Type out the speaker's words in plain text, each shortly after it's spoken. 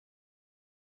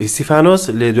ئیسیفانۆس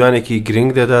لێدوانێکی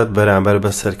گرنگ دەدات بەرامبەر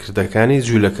بە سەرکردەکانی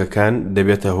جوولەکەکان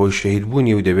دەبێتە هۆی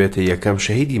شەهیدبوونی و دەبێتە یەکەم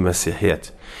شەهیدی مەسیحیەت.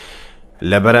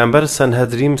 لە بەرامبەر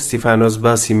سەنهەدریم ستیفانۆس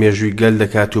باسی مێژووی گەل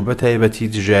دەکات و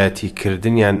بەتایبەتی دژایەتی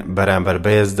کردنیان بەرامبەر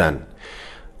بە یەزدان.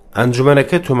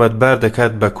 ئەنجومەنەکە تۆمەتبار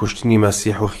دەکات بە کوشتنی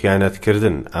مەسیح و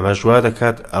خیانەتکردن، ئەمە ژوا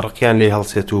دەکات ڕقیان لێ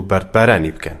هەڵسێت و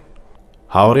بەردبارانی بکەن.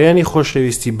 هاوڕێیانی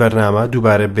خۆشەویستی بەرنامە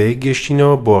دووبارە بەیەک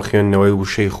گەشتینەوە بۆ خوێندنەوەی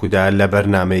وشەی خودا لە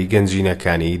بەرنامەی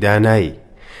گەنجینەکانی دانایی.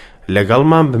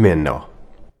 لەگەڵمان بمێننەوە.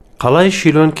 قەڵای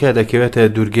شیلۆن کە دەکەوێتە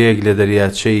دوورگەیەک لە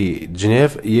دەریاچەی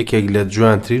جنێڤ یەکێک لە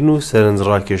جوانترین و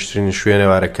سەرنجڕاکێشترین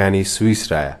شوێنەوارەکانی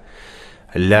سویسرایە.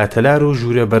 لاتەلار و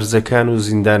ژوورە بەرزەکان و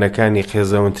زیندانەکانی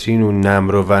خێزەونترین و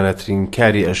نامرۆڤانەترین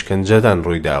کاری ئەشکەنجەدان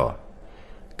ڕوویداوە.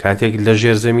 کاتێک لە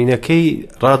ژێرزەمینەکەی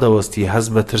ڕادەوەستی هەز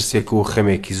بە ترسێک و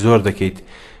خەمێکی زۆر دەکەیت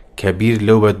کە بیر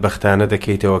لەو بەدبەختانە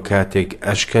دەکەیتەوە کاتێک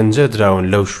ئەشکەنجە دراون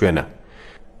لەو شوێنە.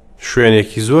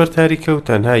 شوێنێکی زۆر تاریکە و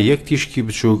تەنها یەک تیشکی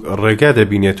بچووک ڕێگا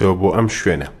دەبینێتەوە بۆ ئەم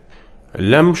شوێنە.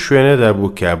 لەم شوێنەدا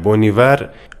بوو کە بۆنیڤار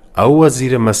ئەو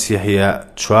وەزیرە مەسیحیە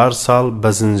 4 ساڵ بە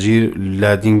زنجیر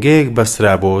لە دینگەیەک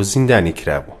بەسرابەوە زیندانی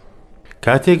کرابوو.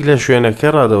 کاتێک لە شوێنەکە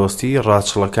ڕادەوەستی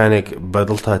ڕاچڵەکانێک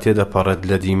بەدڵتا تێدەپەڕێت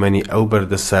لە دیمەنی ئەو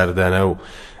بەردە ساردانە و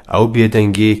ئەو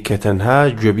بێدەنگی کە تەنها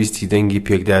گوێبیستی دەنگی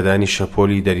پێکدادانی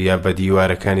شەپۆلی دەریا بە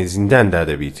دیوارەکانی زینداندا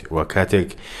دەبیت و کاتێک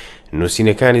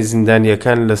نووسینەکانی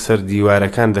زیندانیەکان لەسەر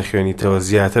دیوارەکان دەخوێنیتەوە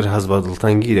زیاتر هەز بە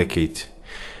دڵتەنگی دەکەیت.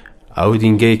 ئەو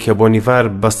دینگەی کە بۆنیڤار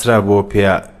بەسترا بۆ پێ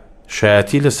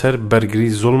شایەتی لەسەر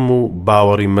بەرگری زوڵم و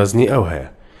باوەڕی مەزنی ئەو هەیە.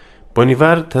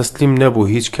 بۆنیڤار تەسلیم نەبوو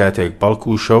هیچ کاتێک بەڵکو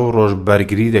و شەو ڕۆژ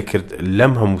بەرگری دەکرد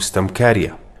لەم هەموو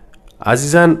ستەمکاریە.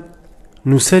 عزیزان،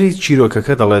 نووسەری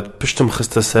چیرۆکەکە دەڵێت پشتم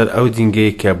خستە سەر ئەو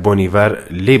دینگەی کە بۆنیڤار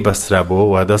لێی بەسترابەوە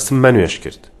و دەستم بەنوێش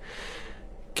کرد.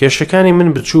 کێشەکانی من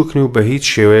بچووکن و بە هیچ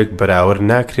شێوەیەک بەراورد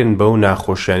ناکرێن بەو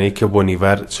ناخۆشیانەی کە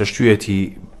بۆنیڤار چەشتوویەتی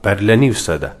بەر لە نیو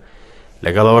سەدا.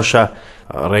 لەگەڵەوەشە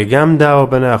ڕێگام داوە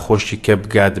بە ناخۆشی کە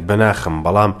بگات بەناخم،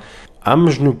 بەڵام ئەم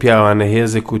ژن و پیاوانە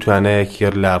هێزێک و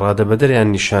توانایەکی لە ڕادەبەدەریان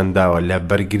نیشانداوە لە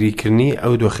بەرگریکردنی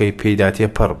ئەو دۆخەی پێیدا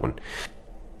تێپەڕ بوون.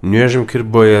 نوێژم کرد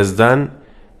بۆ یەزدان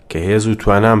کە هێز و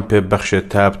توانام پێ بەخشێت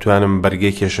تا بتوانم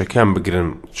بەرگەی کێشەکان بگرم،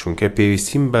 چونکە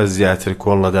پێویستیم بە زیاتر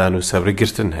کۆڵنەدان و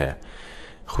سەبرگرتن هەیە.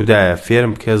 خودایە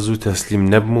فێرم کە زوو تەسلیم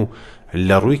نەبم و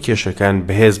لە ڕووی کێشەکان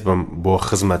بەهێز بم بۆ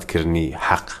خزمەتکردنی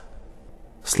حەق.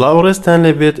 سڵاو ڕێستان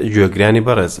لەبێت گوێگرانی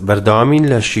بەڕێز. بەردەوامین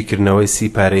لە شیکردنەوەی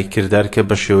سیپارەی کردار کە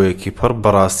بە شێوەیەکی پڕ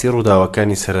بەڕاستی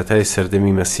ڕووداوەکانی سەرەتای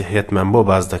سەردەمی مەسیحیەتمان بۆ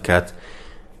باز دەکات،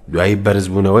 دوای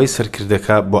بەرزبوونەوەی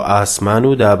سەرکردەکە بۆ ئاسمان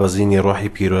و دابەزینی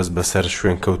ڕۆحی پیرۆز بەسەر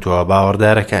شوێن کەوتووە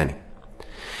باوەڕدارەکانی.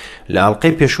 لە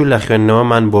ئەڵلقەی پێشوو لە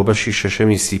خوێندنەوەمان بۆ بەشی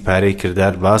شەشەمی سیپارەی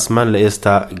کردار باسمان لە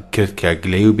ئێستا کرد کە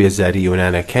گلەی و بێزاری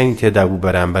یۆنانەکانی تێدا بوو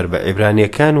بەرامبەر بە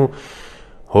عیبرانیەکان و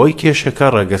هۆی کێشەکە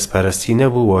ڕەگەزپەرستی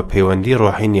نەبوو و پەیوەندی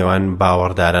ڕۆحی نێوان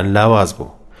باوەڕداران لاواز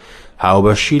بوو.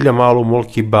 هاوبەشی لە ماڵ و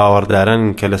مڵکی باوەڕداران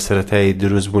کە لە سەرەتای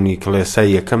دروستبوونی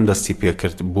کڵێسای یەکەم دەستی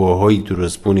پێکرد بۆ هۆی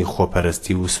دروستبوونی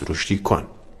خۆپەرستی و سروشتی کۆن.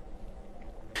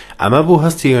 ئەمە بوو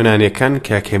هەستی یۆنانیەکان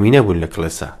کە کەمی نەبوون لە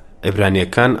کڵێسا.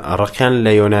 عیبرانیەکان ڕقیان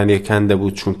لە یۆنانیەکان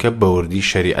دەبوو چونکە بەوردی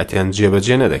شەریعەتیان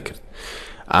جێبەجێ نەدەکرد.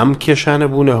 ئەم کێشانە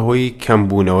بوونە هۆی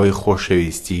کەمبوونەوەی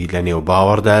خۆشەویستی لە نێو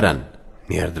باوەڕداران.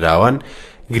 نێردراوان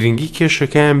گرنگی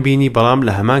کێشەکەیان بینی، بەڵام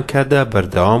لە هەمان کاتدا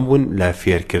بەردەوام بوون لە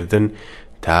فێرکردن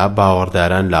تا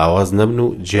باوەڕداران لاواز نەبن و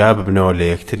جیا ببنەوە لە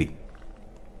یەکتری.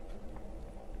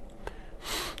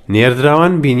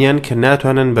 نێردراوان بینیان کە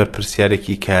ناتوانن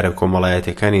بەرپرسیارێکی کارە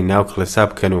کۆمەڵایەتەکانی ناو کڵێسا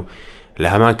بکەن و لە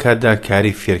هەمان کاتدا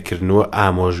کاری فێرکردنەوە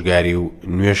ئامۆژگاری و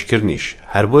نوێشکردنیش.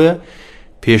 هەر بۆیە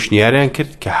پێشنیاریان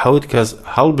کرد کە 7 کەس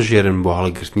هەڵبژێرن بۆ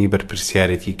هەڵگرتنی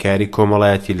بەرپرسیارەتی کاری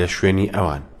کۆمەڵایەتی لە شوێنی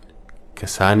ئەوان.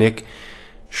 کەسانێک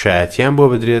شایەتیان بۆ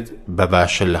بدرێت بە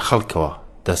باشە لە خەڵکەوە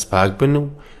دەستپاک بن و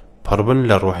پڕبن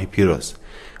لە ڕۆحی پیرۆز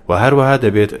و هەروەها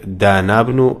دەبێت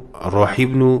دانابن و ڕۆحی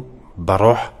بن و بە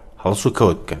ڕۆح هەڵس و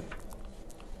کەوت بکەن.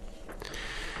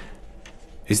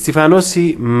 ئیسیفانۆسی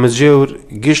مجێور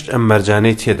گشت ئەم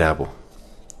مەرجانەی تێدا بوو،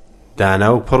 دانا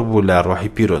و پڕ بوو لە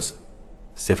ڕۆحی پیرۆز.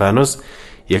 ستیفانۆس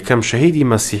یەکەم شەهیدی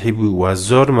مەسیحی بوو و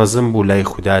زۆر مەزن بوو لای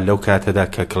خوددا لەو کاتەدا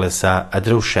کە کڵێسا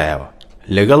ئەدرەوشایەوە.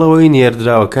 لەگەڵەوەی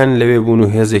نێردراوەکان لەوێ بوون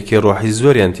و هێزێکی ڕۆحی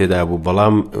زۆریان تێدا بوو،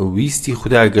 بەڵام ویستی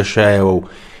خوددا گەشایەوە و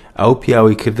ئەو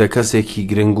پیاوەی کردە کەسێکی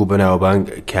گرنگ و بەناوبانگ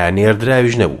کە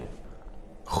نێردراویش نەبوو.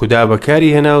 خوددا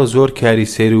بەکاری هێنا و زۆر کاری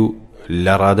سیر و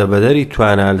لە ڕادەبەدەری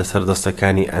توانا لەسەر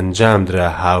دەستەکانی ئەنجامدرا.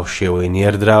 هاوشێوەی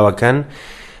نێردراوەکان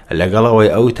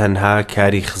لەگەڵەوەی ئەو تەنها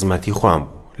کاری خزمەتی خوام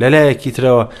بوو. لەلایەکی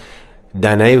ترەوە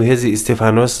دانایی و هێزی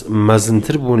ئیسیفانۆس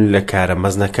مەزنتر بوون لە کارە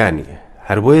مەزنەکانی.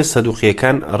 هەر بۆیە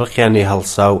سەدوقیەکان ڕقیان لێ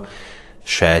هەڵسا و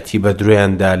شایەتی بە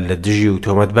درۆیاندا لە دژی و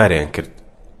تۆمەتباریان کرد.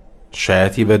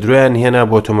 شایەتی بە درۆیان هێنا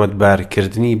بۆ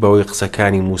تۆمەتبارکردنی بەوەی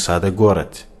قسەکانی موسا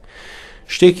دەگۆڕێت.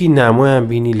 شتێکی نامۆیان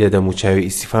بینی لە دەموچاوی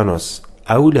ئیسیفانۆس،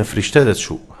 ئەو لە فریشتە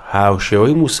دەچوو،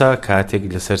 هاوشێوەی موسا کاتێک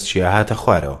لەسەر چیا هاتە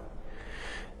خوارەوە.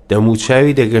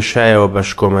 دەموچاوی دەگەشایەوە بە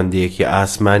شکۆمەندەیەکی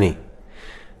ئاسمانی.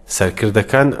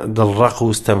 سەرکردەکان دڵڕەق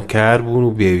و ستەمکار بوون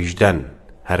و بێویژدان،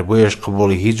 هەر بۆیەش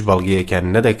قبوڵی هیچ بەڵگەیەکیان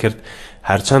نەدەکرد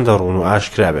هەرچەندە ڕوون و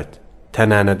ئاشکرا بێت.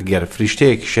 تەنانەت گەر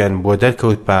فریشتەیەکیشیان بۆ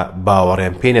دەرکەوت بە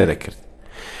باوەڕیان پێی نەدەکرد.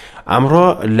 ئەمڕۆ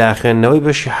لاخێنەوەی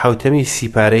بەشی حوتەمی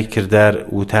سیپارەی کردار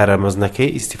و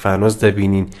تارەمەزنەکەی ئیسیفانۆس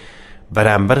دەبینین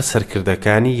بەرامبەر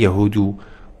سەرکردەکانی یەهود و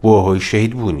بۆ هۆی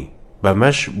شەهید بوونی،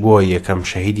 بەمەش بۆ یەکەم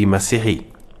شەهیدی مەسیحی.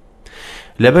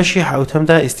 لە بەشی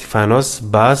حوتەمدا ئیسیفانۆس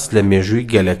باس لە مێژووی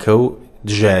گەلەکە و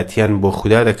دژایەتیان بۆ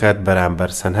خوددا دەکات بەرامبەر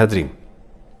سەنهەدریم.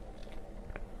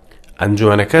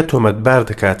 ئەنجومەنەکە تۆمەتبار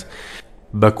دەکات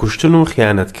بە کوشتن و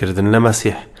خیانەتکردن لە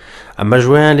مەسیح. ئەمە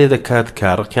ژوایان لێ دەکات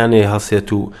کارڕکیان لێ هەڵسێت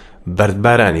و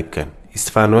بەردبارانی بکەن.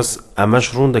 ئیسیفانۆس ئەمەش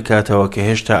ڕوون دەکاتەوە کە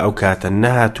هێشتا ئەو کاتە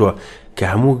نەهاتووە کە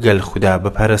هەموو گەل خوددا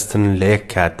بپەرستن لە یەک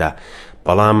کاتدا،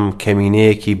 بەڵام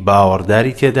کەمینەیەکی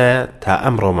باوەڕداری تێدایە تا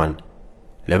ئەمڕۆمان.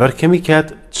 لەبەر کەمی کات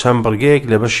چەند بڕگەیەک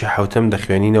لە بەشی حوتەم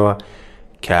دەخوێنینەوە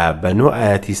کە بە 9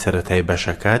 ئاەتی سەرەتای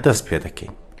بەشەکە دەست پێ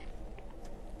دەکەین.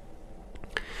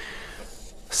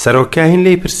 سەرۆکاهین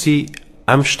لی پرسی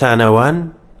ئەم شتانەوان،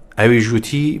 ئەوی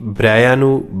ژووتی برایان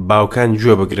و باوکان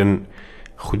گوێ بگرن.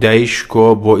 خودایش کۆ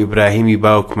بۆ ئیبراهیمی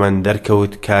باوکمان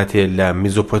دەرکەوت کاتێ لە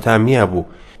میزۆپۆتامیا بوو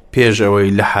پێش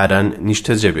ئەوەی لە حاران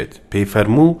نیشتە جەبێت. پێی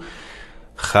فەرموو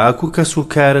خاک و کەس و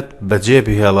کارت بەجێ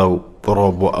بهێڵە و بڕۆ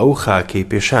بۆ ئەو خاکەی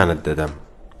پێشانت دەدەم.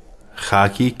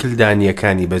 خاکی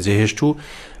کلدانیەکانی بەجێهێشت و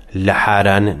لە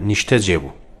حاران نیشتە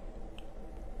جێبوو.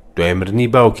 دوای مردنی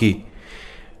باوکی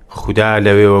خوددا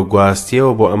لەوێوە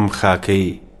گواستیەوە بۆ ئەم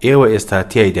خاکەی ئێوە ئێستا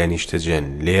تیایدا نیشتەجێن.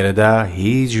 لێرەدا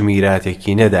هیچ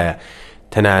میراتێکی نەدایە،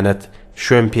 تەنانەت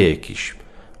شوێن پێیەکیش.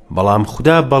 بەڵام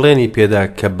خوددا بەڵێنی پێدا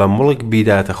کە بە مڵک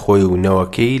بیداتە خۆی و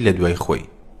نەوەکەی لە دوای خۆی.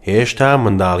 هێشتا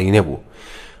منداڵی نەبوو.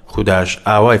 خودداش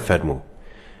ئاوای فەرموو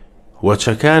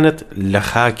وەچەکانت لە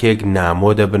خاکێک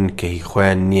نامۆ دەبن کە هی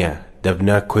خۆیان نییە،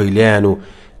 دەبنە کۆیلیان و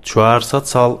 400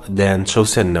 ساڵ دەیان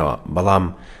چەوسێنەوە. بەڵام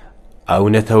ئەو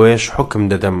نەتەوەیش حکم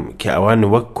دەدەم کە ئەوان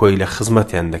وەک کۆی لە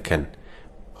خزمەتیان دەکەن.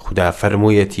 خوددا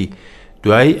فەرموویەتی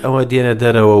دوای ئەوە دێنە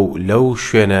دەرەوە و لەو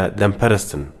شوێنە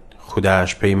دەمپەرستن. خودداش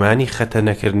پەیمانی خەتە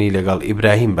نەکردنی لەگەڵ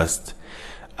ئیبراهیم بەست.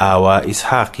 ئاوا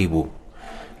ئیسحاقی بوو،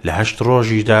 لە 8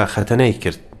 ڕۆژیشدا خەتەنەی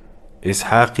کرد.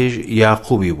 ئیسحاقیش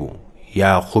یاقوبی بوو،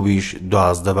 یاقوبیش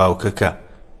 12 باوکەکە.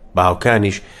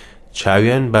 باوکانیش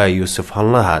چاویان با یوسف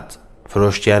هەڵنەهات،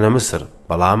 فرۆشتیانە مسر،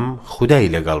 بەڵام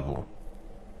خودای لەگەڵ بوو.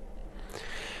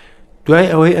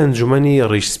 دوای ئەوەی ئەنجومەنی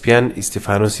ڕیشسپیان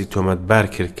ئیسیفانۆسی تۆمەتبار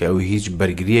کرد کە ئەو هیچ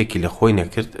بەرگریەکی لە خۆی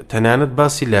نەکرد، تەنانەت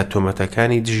باسی لە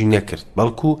تۆمەتەکانی دژی نەکرد،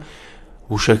 بەڵکو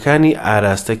وشەکانی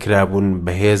ئاراستە کرابوون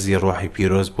بە هێزی ڕۆحی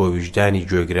پیرۆز بۆ ویژدانی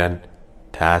گوێگران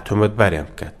تا تۆمەتباریان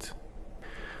بکات.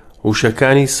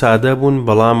 وشەکانی سادە بوون،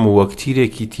 بەڵام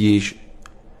وەکتیرێکی تیش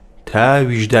تا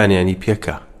ویژدانیانی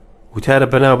پێکە. وتارە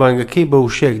بەناوبانگەکەی بە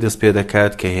وشەیەک دەست پێ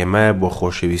دەکات کە هێمایە بۆ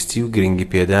خۆشەویستی و گرنگی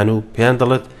پێدان و پێیان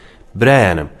دەڵێت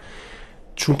برایانم،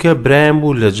 چونکە برایان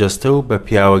بوو لە جەستە و بە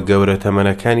پیاوە گەورە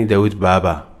تەمەنەکانی دەوت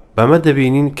بابا. بەمە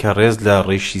دەبینین کە ڕێز لە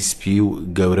ڕیشی سپی و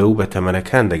گەورە و بە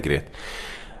تەمەنەکان دەگرێت.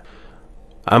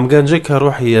 ئەم گەنجە کە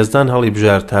ڕۆحی یەزدان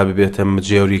هەڵبژارد تا ببێتە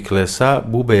مجێوری کلێسا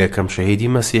بوو بە یەکەم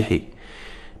شەهیدی مەسیحی.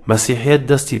 مەسیحیەت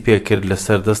دەستی پێکرد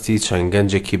لەسەر دەستی چەند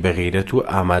گەنجێکی بەغیرەت و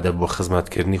ئامادە بۆ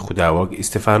خزمەتکردنی خوددا وەک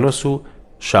ئیسفانۆس و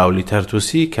شاولی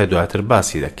تەرتوسی کە دواتر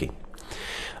باسی دەکەین.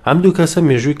 ئەم دوو کەسە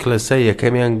مێژووی کلێسای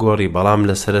یەکەمیان گۆڕی، بەڵام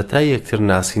لە سەرەتای یەکتر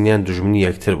ناسینیان دژمنی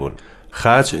یەکتر بوون.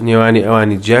 خاچ نێوانی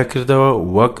ئەوانی جیا کردەوە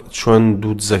وەک چۆن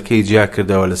دوو دزەکەی جیا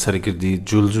کردەوە لەسەر گردی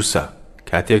جولجوسا.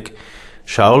 کاتێک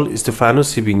شاول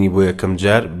ئیسفانۆسی بینی بۆ یەکەم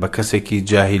جار بە کەسێکی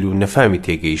جاهیل و نەفامی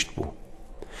تێگەیشت بوو.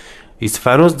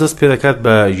 ئیسفانۆس دەست پێ دەکات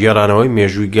بە ژێڕانەوەی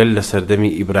مێژووی گەل لە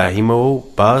سەردەمی ئیبراهیمەوە و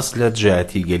باس لە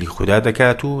جیاتی گەلی خوددا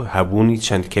دەکات و هەبوونی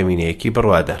چەند کەمینەیەکی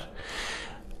بڕوادار.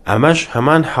 ئەمەش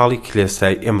هەمان حاڵی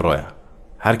کلێسای ئێمڕۆیە.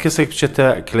 هەر کەسێک بچێتە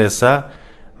کلێسا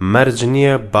مەرج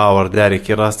نییە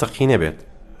باوەڕدارێکی ڕاستەقی نەبێت.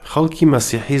 خەڵکی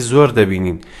مەسیحی زۆر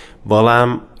دەبینین،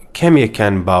 بەڵام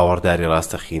کەمێکان باوەڕداری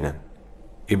ڕاستەقینن.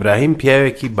 ئیبراهیم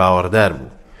پیاوێکی باوەڕدار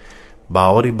بوو،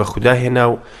 باوەڕی بە خوددا هێنا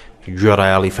و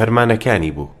گوێڕایەڵی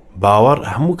فەرمانەکانی بوو. باوەڕ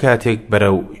هەموو کاتێک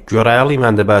بەرەو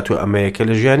گوێڕایەڵیمان دەبات و ئەمەیەکە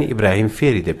لە ژیانی ئیبراهیم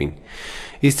فێری دەبین.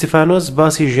 ئیسفانۆس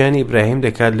باسی ژیانی ئیبراهیم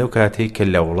دەکات لەو کاتێک کە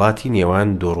لە وڵاتی نێوان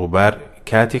دۆڕووبار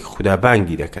کاتێک خوددا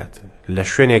بانگی دەکات. لە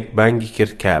شوێنێک بانگی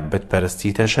کرد کە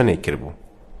بتپەرستی تەشەنێک کرد بوو.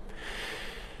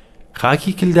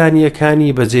 خاکی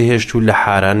کلدانیەکانی بەجێهێشت و لە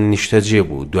حاران نیشتەجێ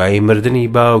بوو. دوای مردنی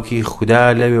باوکی خوددا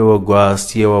لەوێوە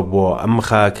گواستیەوە بۆ ئەم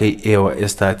خاکەی ئێوە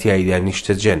ئێستا تیایدا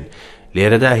نیشتەجێن.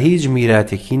 لێرەدا هیچ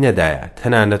میراتێکی نەدایە،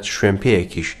 تەنانەت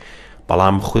شوێنپێیەکیش،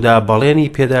 بەڵام خوددا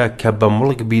بەڵێنی پێدا کە بە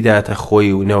مڵک بیداتە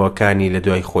خۆی و نەوەکانی لە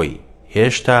دوای خۆی.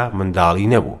 هێشتا منداڵی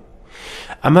نەبوو.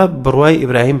 ئەمە بڕوای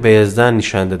ئیبراهیم بە یەزدان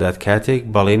نیشان دەدات کاتێک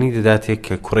بەڵێنی دەداتێک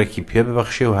کە کوڕێکی پێ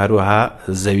ببەخشێ و هەروەها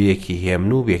زەویەکی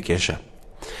هێمن و بێکێشە.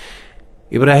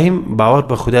 ئیبراهیم باوەڕ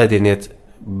بە خوددا دێنێت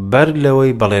بەر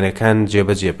لەوەی بەڵێنەکان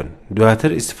جێبەجێ بن.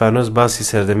 دواتر ئیسفانۆس باسی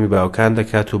سەردەمی باوکان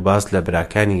دەکات و باس لە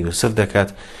براکانی یوسف دەکات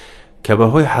کە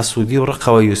بەهۆی حەسوودی و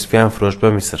ڕقەوە یوسفیان فرۆشت بە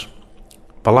میسر.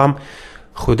 بەڵام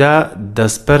خوددا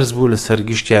دەستبەرز بوو لەسەر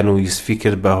گشتیان و یوسفی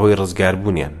کرد بەهۆی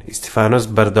ڕزگاربوونیان. ئیسفانۆس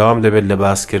بەردەوام دەبێت لە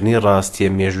باسکردنی ڕاستیە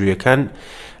مێژوویەکان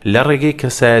لە ڕێگەی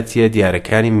کەسایەتیە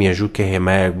دیارەکانی مێژوو کە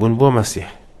هێمایەک بوون بۆ مەسیح.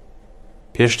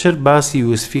 پێشتر باسی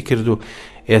یوسفی کرد و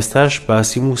ئێستاش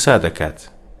باسی موسا دەکات.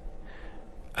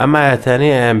 ئەم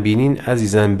ئاەتانەی ئەیان بینین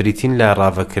ئازیزان بریتین لە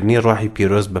ڕاوەکردنی ڕۆحی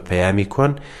پیرۆز بە پەیامی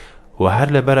کۆن و هەر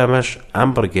لەبەر ئەمەش ئەم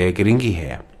بڕگەیە گرنگی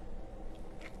هەیە.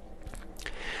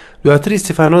 دواتر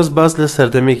ئیسفانۆس باس لە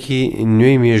سەردەمێکی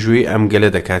نوێی مێژووی ئەم گەلە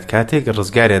دەکات کاتێک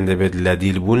ڕزگاریان دەبێت لە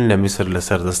دیلبوون لە میسر لە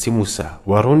سەردەستی موسا.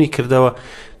 وەڕوونی کردەوە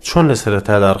چۆن لە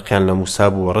سەرەتادا ڕقیان لە موسا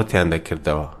بوو و ڕەتیان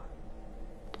دەکردەوە.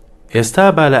 ئێستا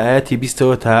با لە ئاەتی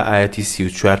 20 تا ئاەتی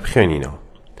 34 بخوێنینەوە.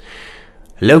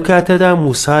 لەو کاتەدا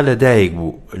موسا لەدایک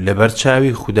بوو، لە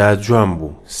بەرچاوی خوددا جوان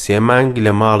بوو، 3 مانگ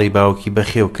لە ماڵی باوکی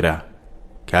بەخێو کرا.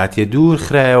 کاتێ دوور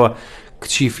خرایەوە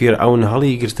کچی فیرعەون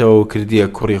هەڵی گرتەوە و کردیە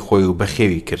کوڕی خۆی و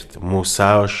بەخێوی کرد.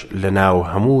 موساش لە ناو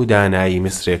هەموو دانایی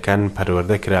میسرەکان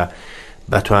پەروەردە کرا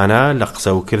بەتوانە لە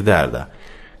قسە و کرداردا.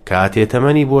 کاتێ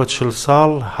تەمەنی بۆ 40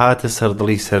 ساڵ هاتە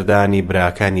سەردڵی سەردانی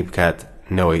براکانی بکات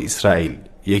نەوەی ئیسرائیل.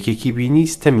 یەکێکی بینی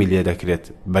ستەمی لێ دەکرێت،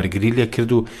 بەرگری لێ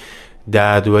کرد و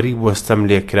دادوەری بۆستەم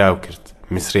لێ کراو کرد.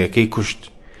 میسرەکەی کوشت.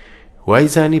 وای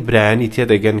زانی برایانی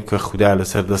تێدەگەن کە خوددا لە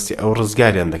سەردەستی ئەو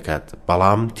ڕزگاریان دەکات،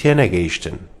 بەڵام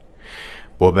تێنەگەیشتن.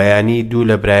 بۆ بەیانی دوو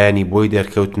لە برایانی بۆی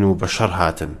دەرکەوتن و بە شەڕ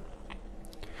هاتن.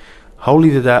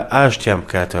 هەوڵی دەدا ئاشتیان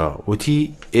بکاتەوە. وتی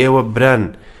ئێوە بران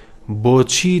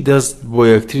بۆچی دەست بۆ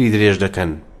یەکتری درێژ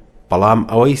دەکەن؟ بەڵام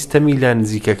ئەوەی ستەمی لە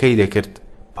نزیکەکەی دەکرد.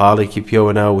 پاڵێکی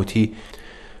پێوە ناوتی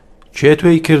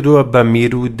چێتۆی کردووە بە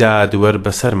میر و دادوەر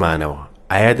بەسەرمانەوە.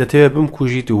 ئایا دەتەوێت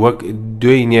بمکوژیت وەک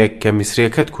دوێنێک کە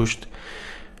میسرەکەت کوشت؟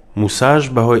 موساش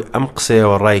بەهۆی ئەم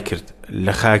قسەیەوە ڕای کرد.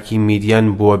 لە خاکی میدیان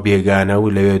بووە بێگانە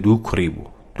و لەوێ دوو کوڕی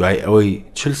بوو. دوای ئەوەی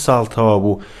 40 ساڵ تەوا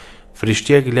بوو،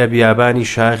 فریشتێک لە بیابانی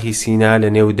شاخی سینا لە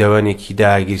نێو دەوەنێکی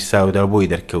داگیرساودا بۆی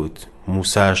دەرکەوت.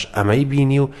 موساش ئەمەی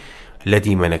بینی و لە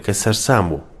دیمەنەکە سەرسام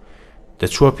بوو.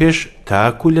 دەچووە پێش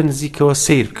تاکو لە نزیکەوە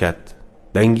سیر بکات.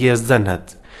 دەنگی یەزدان هات: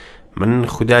 من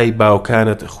خودای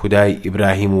باوکانت، خودای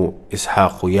ئیبراهیم و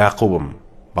ئیسحاق و یاقوبم.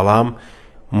 بەڵام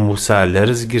موسا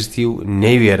لەرز گرتی و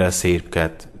نەیوێرە سیر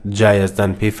بکات. جا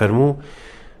یەزدان پێی فەرموو: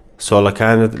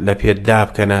 سۆڵەکانت لە پێدا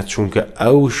بکەنە، چونکە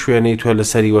ئەو شوێنەی تۆ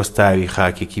لەسەری وەستاوی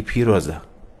خاکێکی پیرۆزە.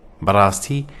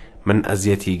 بەڕاستی من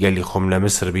ئەزیەتی گەلی خۆم لە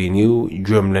مسر بینی و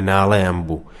گوێم لە ناڵەیان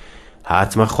بوو.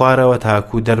 هاتمە خوارەوە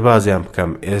تاکو دەربازیان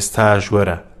بکەم. ئێستاش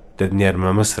وەرە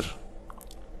دەتنێرمە مسر.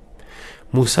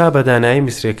 موسا بە دانایی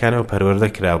میسرەکانەوە پەروەردە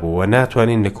کرابوو و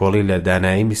ناتوانین لەکۆڵی لە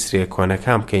دانایی میسرە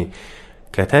کۆنەکان بکەین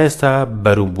کە تا ئێستا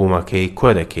بەرووبوومەکەی کۆ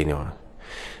دەکەینەوە.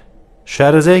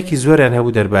 شارەزایەکی زۆریان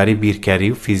هەبوو دەربارەی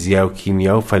بیرکاری و فیزیا و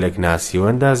کیمیا و فەلەکناسی و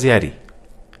ئەندازیاری.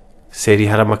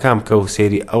 سێری هەرەمەکان بکە و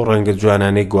سێری ئەو ڕەنگە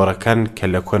جوانانەی گۆڕەکان کە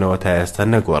لە کۆنەوە تا ئێستا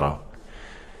نەگۆڕاوە.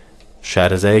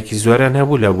 شارەزایەکی زۆریان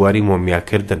هەبوو لە بواری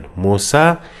مۆمیاکردن. موسا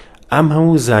ئەم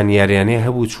هەموو زانیاریانەی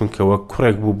هەبوو چونکە وەک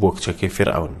کوڕێک بوو بۆ کچەکەی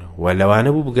فیرعەون و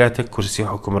لەوانە بوو بگاتە کورسی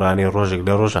حکومڕانی ڕۆژێک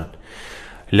لە ڕۆژان.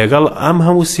 لەگەڵ ئەم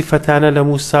هەموو سیفەتانە لە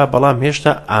موسا، بەڵام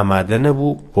هێشتا ئامادە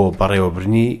نەبوو بۆ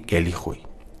بەڕێوەبرنی گەلی خۆی.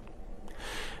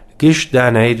 گشت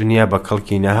دانایی دنیا بە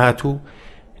کەڵکی نەهات و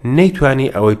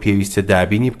نەیتوانی ئەوەی پێویستە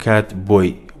دابینی بکات بۆی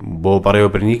بۆ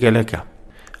بەڕێوەبرنی گەلەکە.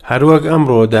 هەروەک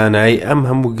ئەمڕۆ دانایی ئەم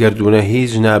هەموو گردونە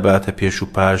هیچ ناباتە پێش و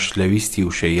پاش لە ویستی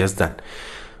وشەی یەزدان.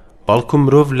 بەڵکو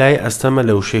مرۆڤ لای ئەستەمە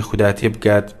لە وشەی خوددا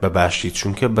تێبگات بە باشی،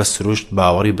 چونکە بە سروشت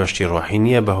باوەڕی بەشتی ڕۆحی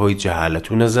نییە بەهۆی جەهالەت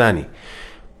و نەزانی.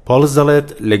 پۆڵس دەڵێت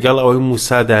لەگەڵ ئەوەی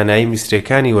موسا دانایی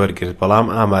میسرەکانی وەرگرت، بەڵام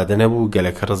ئامادە نەبوو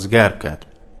گەلەکە ڕزگار بکات.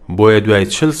 بۆیە دوای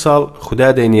 40 ساڵ خوددا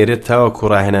دەینێرێت تاوەکو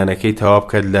ڕاهێنانەکەی تەواو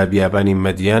بکات لە بیابانی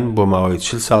مەدیان بۆ ماوەی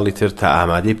 40 ساڵی تر تا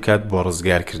ئامادەی بکات بۆ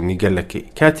ڕزگارکردنی گەلەکەی.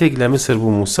 کاتێک لە مسر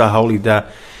بوو، موسا هەوڵیدا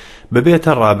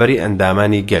ببێتە ڕابەری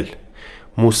ئەندامانی گەل.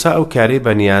 موسا ئەو کارەی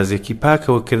بە نیازێکی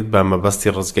پاکەوە کرد بە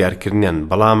مەبەستی ڕزگارکردنیان،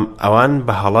 بەڵام ئەوان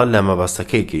بە هەڵە لە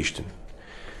مەبەستەکەی گەیشتن.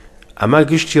 ئەمە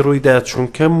گشتی ڕوویدا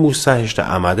چونکە موسا هێشتا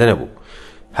ئامادە نەبوو.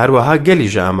 هەروەها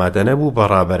گەلیش ئامادە نەبوو بە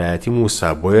ڕابەرایەتی موسا،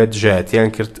 بۆیە دژایەتیان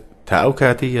کرد تا ئەو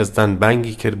کاتی یەزدان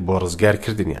بانگی کرد بۆ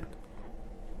ڕزگارکردنیان.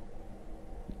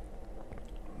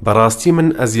 بەڕاستی من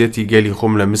ئەزیەتی گەلی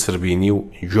خۆم لە میسر بینی و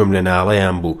گوێم لە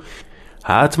ناڵەیان بوو،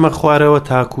 هاتمە خوارەوە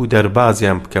تاکو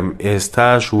دەربازیان بکەم،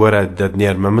 ئێستاش وەرە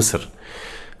دەتنێرمە میسر.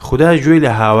 خدا گوێی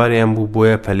لە هاواریان بوو،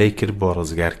 بۆیە پەلەی کرد بۆ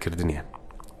ڕزگارکردنیان.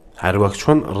 هەروەک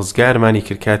چۆن ڕزگارمانی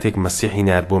کرد کاتێک مەسیحی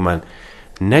نار بۆمان،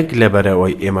 نەک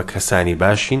لەبەرەوەی ئێمە کەسانی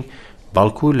باشین،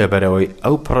 بەڵکو لەبەرەوەی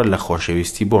ئەو پڕە لە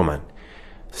خۆشەویستی بۆمان.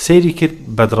 سەیری کرد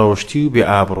بەدڕەوشتی و بێ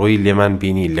ئابڕۆی لێمان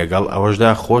بینی، لەگەڵ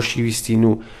ئەوەشدا خۆشی ویستین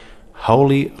و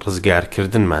هەوڵی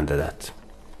ڕزگارکردنمان دەدات.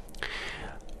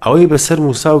 ئەوەی بەسەر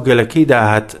موسا و گەلەکەی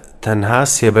داهات تەنها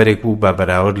سێبەرێک بوو بە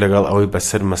بەراورد لەگەڵ ئەوەی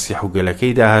بەسەر مەسیح و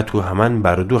گەلەکەی داهات و هەمان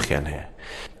بارودۆخیان هەیە.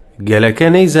 گەلەکە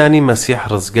نەیزانی مەسیح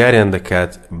ڕزگاریان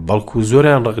دەکات، بەڵکو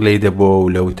زۆریان ڕق لێی دەبووە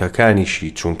و لە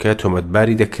وتەکانیشی، چونکە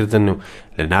تۆمەتباری دەکردن و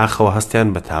لە ناخەوە هەستیان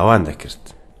بە تاوان دەکرد.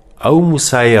 ئەو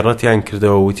موسایە ڕەتیان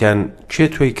کردەوە، وتیان کێ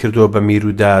تۆی کردووە بە میر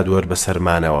و دادوەر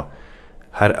بەسەرمانەوە.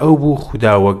 هەر ئەو بوو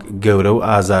خدا وەک گەورە و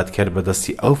ئازادکرد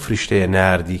بەدەستی ئەو فریشتەیە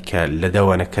ناردی کە لە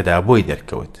دەوەنەکەدا بۆی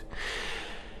دەرکەوت.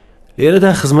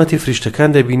 لێرەدا خزمەتی فریشتەکان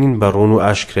دەبینین بە ڕوون و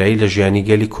ئاشکرایی لە ژیانی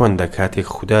گەلی کۆندا، کاتێک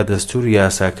خدا دەستور و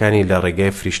یاساکانی لە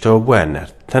ڕێگای فریشتەوە بۆیان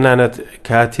نرد. تەنانەت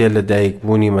کاتێ لە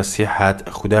دایکبوونی مەسیح هات،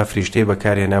 خدا فریشتەی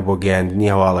بەکارهێنا بۆ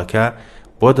گەیاندنی هەواڵەکە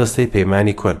بۆ دەستەی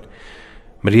پەیمانی کۆن،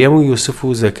 مریەم و یوسف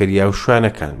و زەکەریا و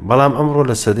شوانەکان. بەڵام ئەمڕۆ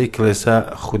لە سەدەی کڵێسا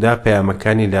خدا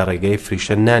پەیامەکانی لە ڕێگای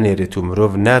فریشتە نانێرێت و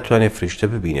مرۆڤ ناتوانێت فریشتە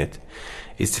ببینێت.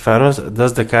 ئیسفانۆس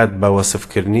دەست دەکات بە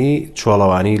وەسفکردنی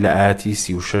چۆڵەوانی لە ئاەتی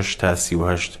 36 تا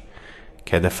 38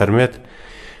 کە دەفەرمێت: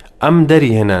 ئەم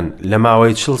دەری هێنان لە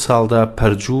ماوەی 40 ساڵدا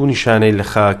پەرجوو نیشانەی لە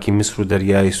خاکی میسر و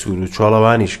دەریای سوور و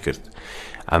چۆڵەوانیش کرد.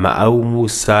 ئەمە ئەو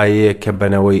موسایە کە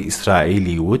بنەوەی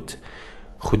ئیسرائیلی وت: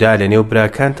 خدا لەنێو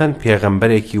براکانتان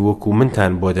پێغەمبەرێکی وەکو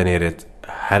منتان بۆ دەنێرێت.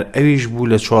 هەر ئەویش بوو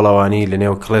لە چۆڵەوانی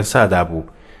لەنێو کڵێسادا بوو،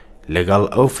 لەگەڵ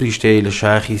ئەو فریشتەی لە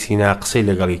شاخی سینا قسەی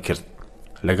لەگەڵی کرد،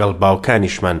 لەگەڵ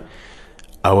باوکانیشمان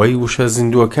ئەوەی وشە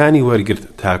زیندووەکانی وەرگرت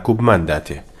تاکو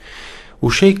بمانداتێ.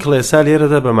 وشەی کڵێسا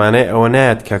لێرەدا بەمانای ئەوە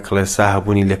نایەت کە کڵێسا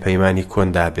هەبوونی لە پەیمانی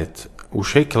کۆندا بێت.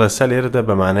 وشەی کڵێسا لێرەدا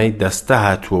بەمانای دەستە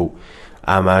هاتووە و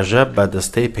ئاماژە بە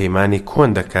دەستەی پەیمانی کۆن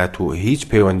دەکات و هیچ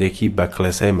پەیوەندێکی بە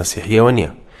کڵێسای مەسیحیەوە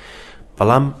نییە.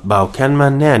 بەڵام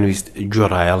باوکانمان نانویست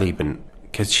گوێڕایەڵی بن،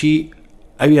 کەچی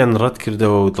ئەویان ڕەت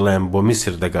کردەوە و دڵیان بۆ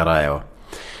میسر دەگەڕایەوە.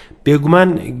 بێگومان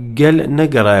گەل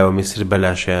نەگەڕایەوە میسر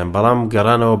بەلاشیان، بەڵام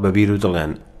گەڕانەوە بە بیر و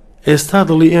دڵیان. ئێستا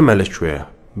دڵی ئێمە لەکوێیە؟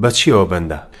 بەچیەوە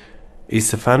بەندە؟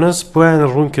 ئیسفانۆس بۆیان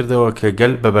ڕوون کردەوە کە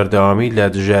گەل بە بەردەوامی لە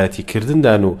دژایەتی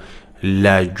کردندان و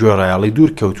لە گوێڕایەڵی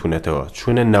دوور کەوتونەتەوە،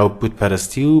 چوونە ناو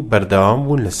بوتپەرستی و بەردەوام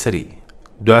بوون لەسەری.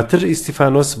 دواتر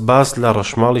ئیسفانۆس باس لە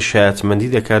ڕەشماڵی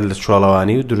شایەتمەندی دەکات لە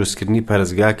چۆڵەوانی و دروستکردنی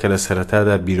پەرستگا کە لە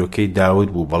سەرەتادا بیرۆکەی داود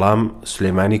بوو، بەڵام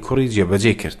سولەیمانی کوڕی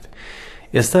جێبەجێ کرد.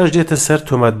 ئێستاش دێتە سەر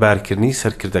تۆمەتبارکردنی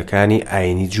سەرکردەکانی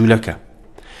ئاینی جوولەکە.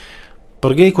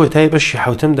 بڕگەی کۆتایی بەشی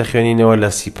حوتم دەخوێنینەوە لە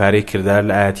سیپارەی کردار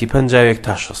لە ئاەتی 50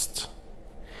 تا 60.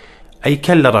 ئەی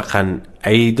کەل لە ڕەقەن،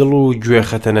 ئەی دڵ و گوێ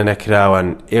خەتەنە نەکراوان،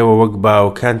 ئێوە وەک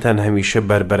باوکانتان هەمیشە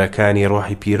بربەرەکانی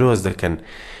ڕۆحی پیرۆز دەکەن.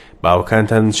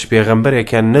 باوکانتان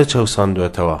پێغەمبەرێکیان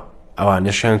نەچەوساندوێتەوە،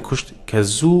 ئەوانەشیان کوشت کە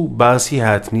زوو باسی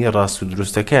هاتنی ڕاست و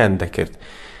دروستەکەیان دەکرد.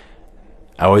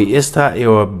 ئەوەی ئێستا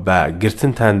ئێوە بە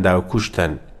گرتنتاندا و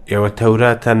کوشتن، ئێوە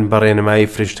تەوراتان بە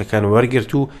ڕێنمایی فریشتەکان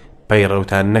وەرگرت و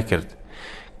پەیڕەوتان نەکرد.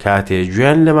 کاتێ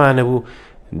گوێیان لەمانە بوو،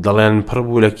 دڵیان پڕ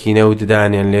بوو لە کینە و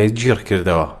ددانیان لێ گیر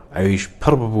کردەوە، ئەویش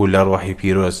پڕ ببوو لە ڕۆحی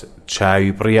پیرۆز،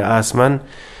 چاوی پڕیە ئاسمان،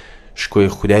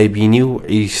 شکۆی خودای بینی و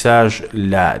ئیساش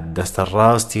لە دەستە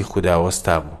ڕاستی خدا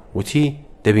وەستا بوو. وتی: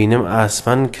 دەبینم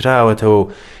ئاسمان کراوەتەوە و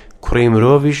کوڕی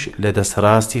مرۆڤیش لە دەستە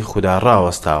ڕاستی خدا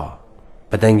ڕاوەستاوە.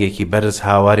 بەدەنگێکی بەرز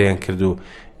هاواریان کرد و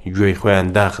گوێی خۆیان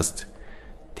داخست،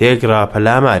 تێگڕا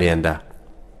پەلاماریاندا،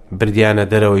 بردیانە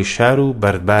دەرەوەی شار و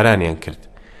بەردبارانیان کرد.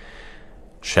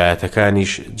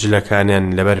 شایەتەکانیش جلەکانیان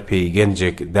لەبەر پێی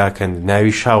گەنجێک داکەند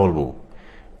ناوی شاول بوو.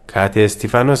 کاتێ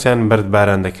ئیسفانۆسیان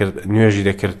بەردباران دەکرد، نوێژی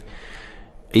دەکرد: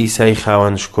 ئیسای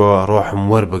خاوەن شکۆ، ڕۆحم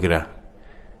وەربگرە.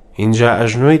 اینجا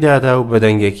ئەژنۆی دادا و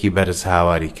بەدەنگێکی بەرز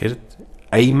هاواری کرد: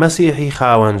 ئەی مەسیحی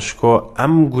خاوەن شکۆ،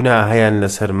 ئەم گوناهەیان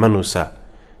لەسەر منووسە.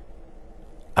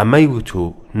 ئەمەی وت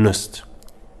و نووست.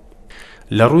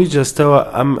 لە ڕووی جەستەوە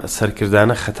ئەم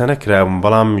سەرکردانە خەتە نەکرابوون،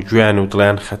 بەڵام گوێیان و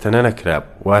دڵیان خەتەنە نەکراب،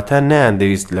 واتە نەیان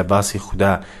دەویست لە باسی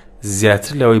خوددا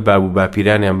زیاتر لەوەی باب و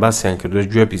باپیرانیان باسییان کردوە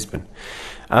گوێ بیست بن.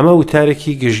 ئەمە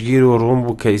وتارێکی گشتگیر و ڕوون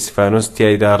بوو کە ئیسفانۆس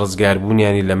تیایدا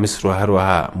ڕزگاربوونیانی لە میسر و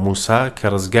هەروەها موسا کە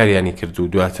ڕزگاریانی کرد و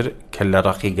دواتر کە لە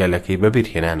ڕقی گەلەکەی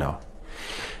بەبیرهێنانەوە.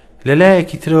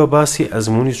 لەلایەکی ترەوە باسی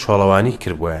ئەزموونی چۆڵەوانی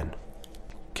کردبوویان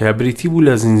کە بریتی بوو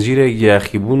لە زنجیرێک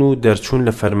یاخیبوون و دەرچوون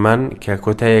لە فەرمان کە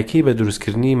کۆتاییەکەی بە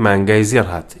دروستکردنی مانگای زێڕ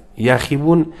هات.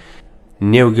 یاخیبوون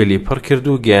نێوگەلی پڕ کرد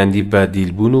و گەیاندی بە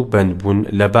دیلبوون و بەندبوون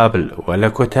لە بابل و لە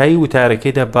کۆتایی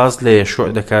وتارەکەیدا باز لە یەشوع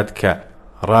دەکات کە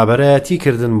ڕابەرایەتی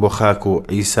کردن بۆ خاک و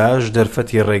ئیساش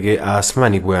دەرفەتی ڕێگەی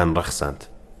ئاسمانی بۆیان ڕەخساند.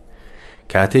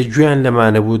 کاتێک گوێیان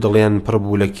لەمانەبوو دڵیان پڕ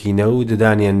بوو لە کینە و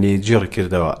ددانیان لێ جێڕ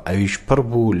کردەوە، ئەویش پڕ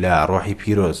بوو لە ڕۆحی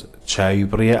پیرۆز، چاوی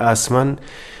بڕیە ئاسمان،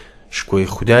 شکۆی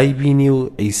خودای بینی و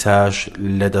ئیساش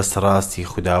لە دەستڕاستی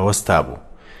خوددا وەستا بوو.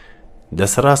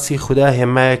 دەسەڕاستی خوددا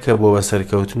هێمایەکە بۆ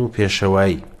بەسەرکەوتن و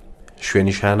پێشەوایی،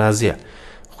 شوێنی شانازیە.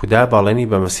 خوددا باڵێنی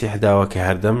بە مەسیح داوە کە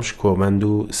هەردەم شکۆمەند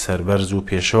و سەربەرز و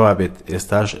پێشەوا بێت.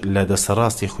 ئێستاش لە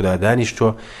دەسەڕاستی خوددا دانیشتۆ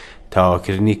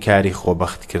تاواکردنی کاری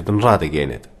خۆبەختکردن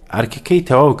ڕادەگەێنێت. ئەرکەکەی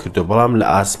تەواو کردو، بەڵام لە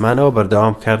ئاسمانەوە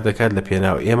بەردەوام کار دەکات لە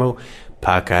پێناو ئێمە و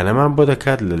پاکانەمان بۆ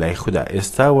دەکات لە لای خوددا.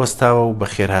 ئێستا وەستاوە و بە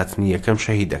خێرهاتنی یەکەم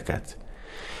شەهید دەکات.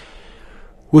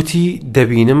 وتی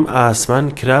دەبینم ئاسمان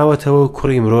کراوەتەوە و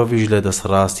کوڕی مرۆڤیش لە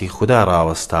دەسەڕاستی خوددا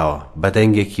ڕاوەستاوە. بە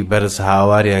دەنگێکی بەرز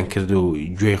هاواریان کرد و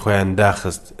گوێی خۆیان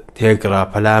داخست، تێگڕا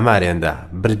پەلاماریاندا،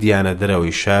 بردیانە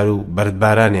دەرەوەی شار و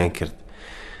بەردبارانیان کرد.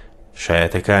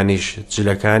 شایەتەکانیش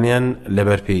جلەکانیان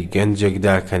لەبەر پێی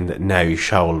گەنجێکدا کە ناوی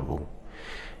شاول بوو.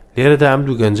 لێرەدا ئەم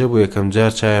دوو گەنجە بۆ یەکەم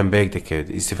جار چاویان بەیەک دەکەوێت.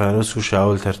 ئیسیفانۆس و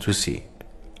شاول تەرتوسی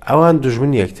ئەوان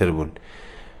دوژمن یەکتر بوون.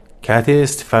 کاتێ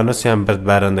ئستیفانۆسیان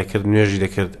بەردباران دەکرد، نوێژی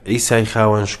دەکرد: ئیسای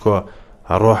خاوەن شکۆ،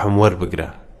 ڕۆحم وەربگرە.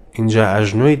 اینجا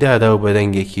ئەژنۆی دادا و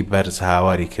بەدەنگێکی بەرز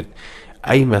هاواری کرد: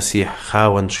 ئەی مەسیح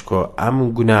خاوەن شکۆ، ئەم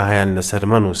گوناهیان لەسەر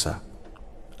مەنووسە.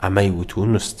 ئەمەی وت و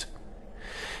نووست.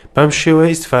 بەم شێوە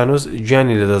ئیسفانۆس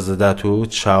گیانی لەدەست دەدات و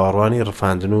چاوەڕوانی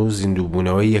ڕفاندن و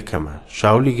زیندووبوونەوەی یەکەمە.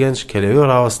 شاولی گەنج کە لەوێ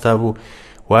ڕاوەستا بوو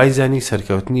وای زانی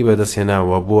سەرکەوتنی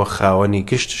بەدەستێناوە بووە خاوەنی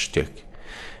گشت شتێک.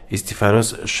 ئیسفانۆس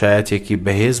شایەتێکی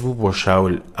بەهێز بوو بۆ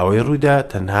شاول. ئەوەی ڕوویدا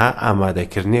تەنها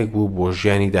ئامادەکردنێک بوو بۆ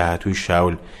ژیانی داهاتووی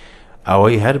شاول،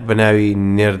 ئەوەی هەر بەناوی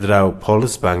نێردرا و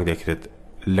پۆلس بانگ دەکرێت.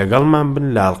 لەگەڵمان بن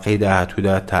لە ئاڵلقەی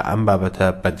داهاتوودا تا ئەم بابەتە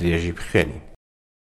بە درێژی بخوێنین.